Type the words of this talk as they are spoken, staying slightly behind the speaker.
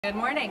Good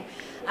morning.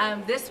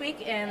 This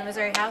week in the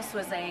Missouri House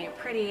was a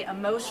pretty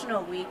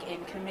emotional week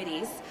in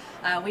committees.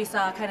 We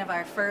saw kind of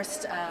our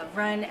first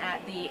run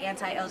at the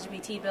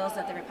anti-LGBT bills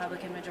that the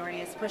Republican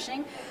majority is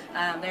pushing.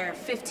 There are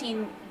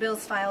 15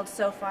 bills filed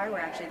so far. We're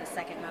actually the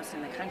second most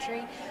in the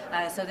country.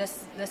 So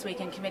this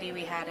week in committee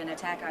we had an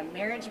attack on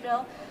marriage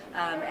bill,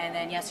 and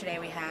then yesterday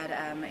we had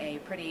a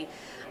pretty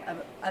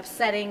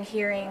upsetting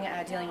hearing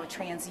dealing with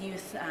trans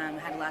youth.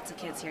 Had lots of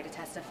kids here to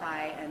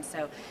testify, and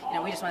so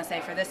we just want to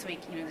say for this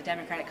week, the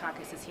Democratic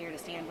Caucus is here to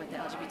stand with the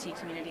LGBT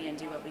community and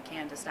do what we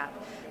can to stop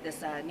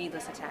this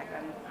needless attack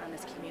on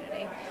this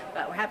community.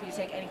 But we're happy to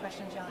take any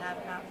questions y'all have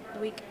about the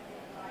week.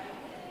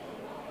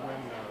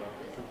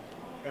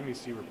 When the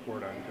MEC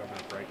report on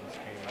Governor Brighton's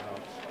came out,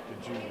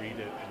 did you read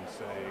it and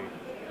say,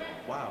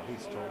 wow,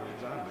 he's totally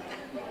exonerated?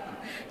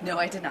 No,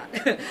 I did not.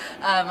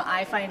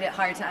 I find it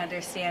hard to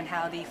understand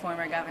how the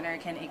former governor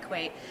can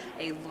equate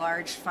a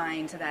large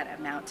fine to that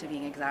amount to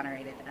being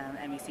exonerated.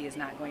 MEC is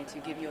not going to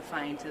give you a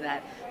fine to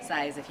that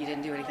size if you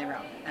didn't do anything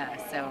wrong.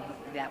 So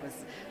that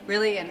was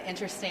really an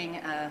interesting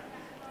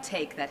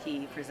take that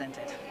he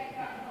presented.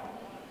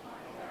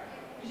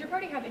 Does your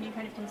party have any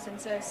kind of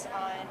consensus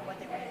on what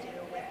they want to do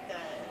with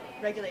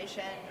the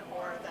regulation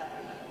or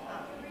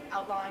the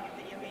outlawing of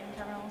video game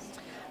terminals?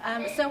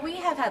 So we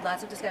have had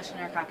lots of discussion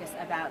in our caucus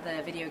about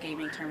the video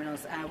gaming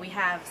terminals. We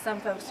have some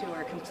folks who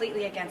are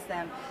completely against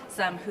them,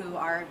 some who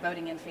are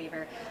voting in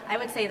favor. I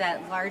would say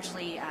that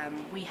largely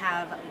we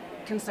have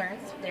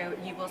concerns.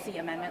 You will see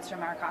amendments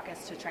from our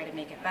caucus to try to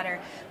make it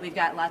better. We've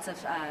got lots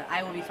of,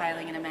 I will be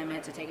filing an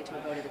amendment to take it to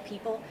a vote of the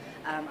people.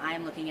 I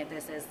am looking at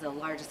this as the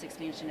largest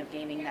expansion of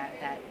gaming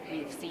that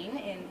we've seen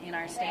in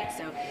our state,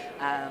 so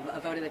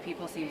a vote of the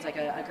people seems like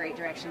a great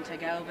direction to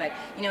go. But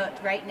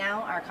right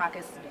now our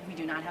caucus, we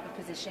do not have a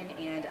position,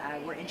 and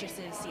we're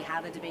interested to see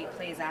how the debate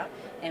plays out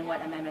and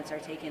what amendments are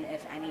taken,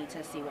 if any,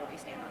 to see where we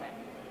stand on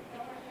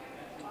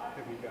it.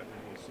 Have you gotten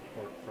any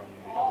support from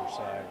the other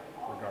side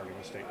regarding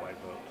the statewide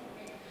vote?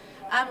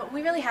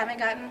 We really haven't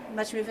gotten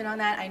much movement on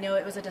that. I know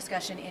it was a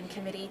discussion in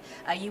committee.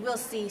 You will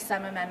see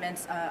some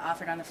amendments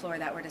offered on the floor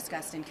that were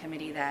discussed in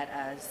committee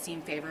that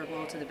seem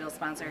favorable to the bill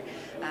sponsor,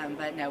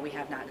 but no, we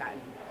have not gotten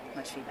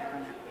much feedback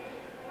on that.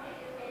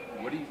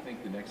 What do you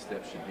think the next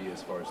step should be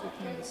as far as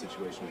looking at the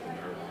situation with the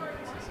marijuana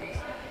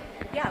businesses?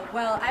 Yeah,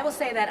 well, I will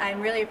say that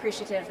I'm really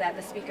appreciative that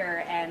the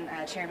Speaker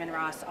and Chairman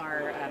Ross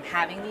are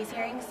having these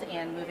hearings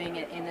and moving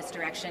it in this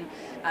direction.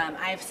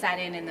 I've sat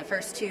in the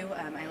first two.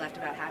 I left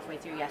about halfway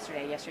through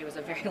yesterday. Yesterday was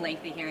a very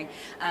lengthy hearing.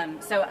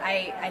 So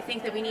I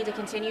think that we need to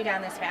continue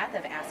down this path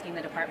of asking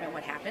the department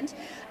what happened.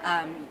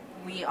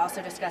 We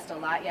also discussed a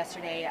lot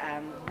yesterday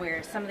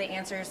where some of the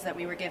answers that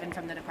we were given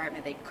from the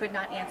department they could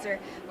not answer.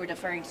 We're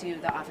deferring to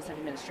the Office of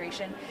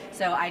Administration.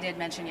 So I did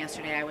mention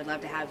yesterday I would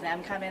love to have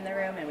them come in the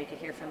room and we could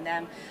hear from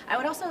them. I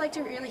would also like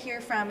to really hear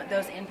from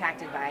those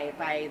impacted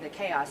by the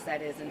chaos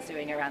that is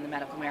ensuing around the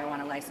medical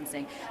marijuana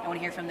licensing. I want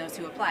to hear from those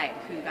who applied,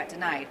 who got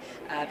denied,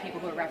 people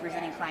who are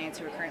representing clients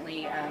who are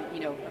currently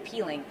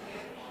appealing.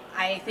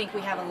 I think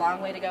we have a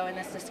long way to go in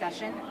this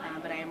discussion,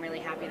 but I am really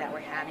happy that we're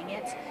having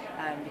it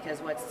because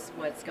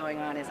what's going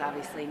on is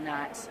obviously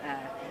not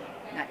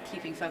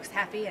keeping folks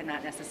happy and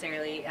not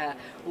necessarily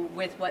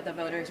with what the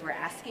voters were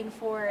asking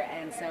for.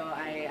 And so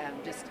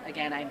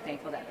I'm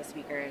thankful that the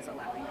Speaker is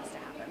allowing this to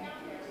happen.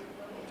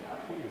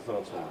 What are your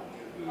thoughts on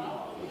the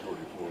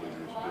majority floor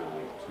leader's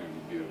bill to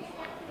give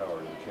power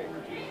to the chamber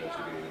to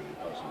investigate and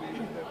possibly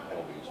even have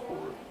penalties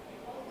for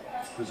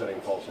presenting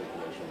false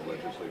information in the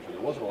legislature?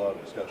 There wasn't a lot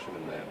of discussion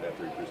in that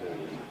after he presented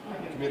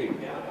in the committee.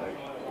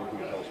 What can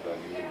you tell us about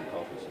you and your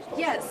caucus's thoughts?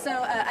 Yeah, so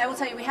I will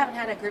tell you, we haven't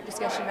had a group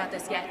discussion about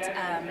this yet.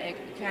 It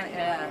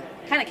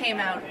kind of came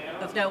out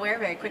of nowhere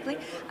very quickly.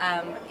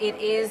 It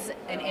is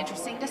an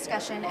interesting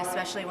discussion,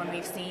 especially when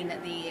we've seen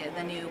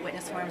the new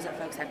witness forms that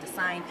folks have to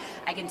sign.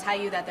 I can tell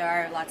you that there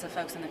are lots of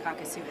folks in the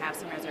caucus who have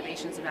some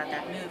reservations about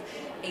that move.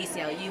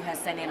 ACLU has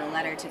sent in a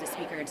letter to the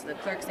Speaker and to the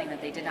clerk saying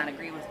that they did not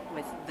agree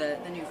with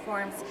the new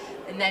forms.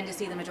 And then to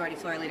see the majority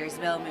floor leader's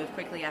bill move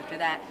quickly after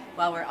that,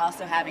 while we're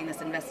also having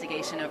this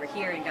investigation over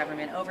here in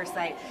government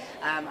oversight.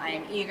 I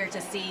am eager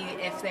to see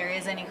if there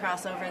is any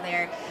crossover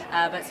there,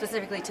 but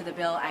specifically to the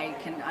bill, I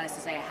can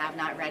honestly say I have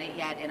not read it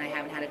yet, and I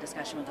haven't had a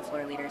discussion with the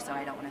floor leader, so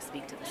I don't want to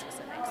speak to the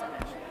specifics of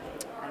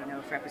it. I don't know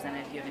if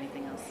Representative, you have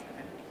anything else?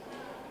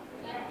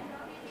 Okay.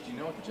 Do you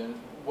know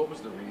what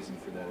was the reason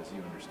for that, as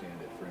you understand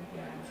it, for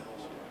implementing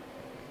those?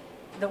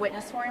 The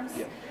witness forms?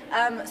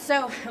 Yeah.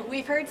 So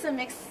we've heard some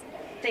mixed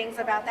things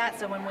about that.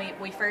 So when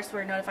we first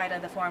were notified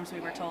of the forms, we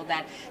were told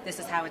that this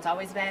is how it's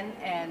always been,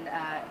 and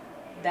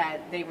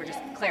that they were just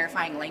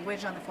clarifying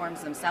language on the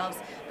forms themselves,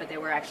 but there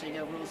were actually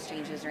no rules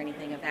changes or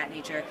anything of that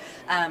nature.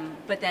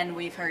 But then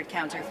we've heard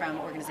counter from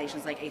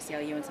organizations like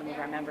ACLU and some of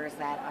our members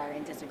that are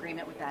in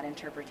disagreement with that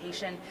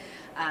interpretation.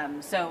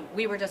 So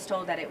we were just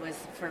told that it was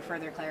for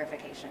further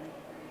clarification.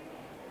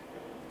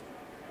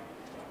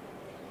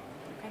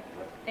 Okay.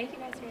 Thank you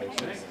guys for your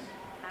time.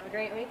 Have a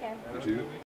great weekend. You too.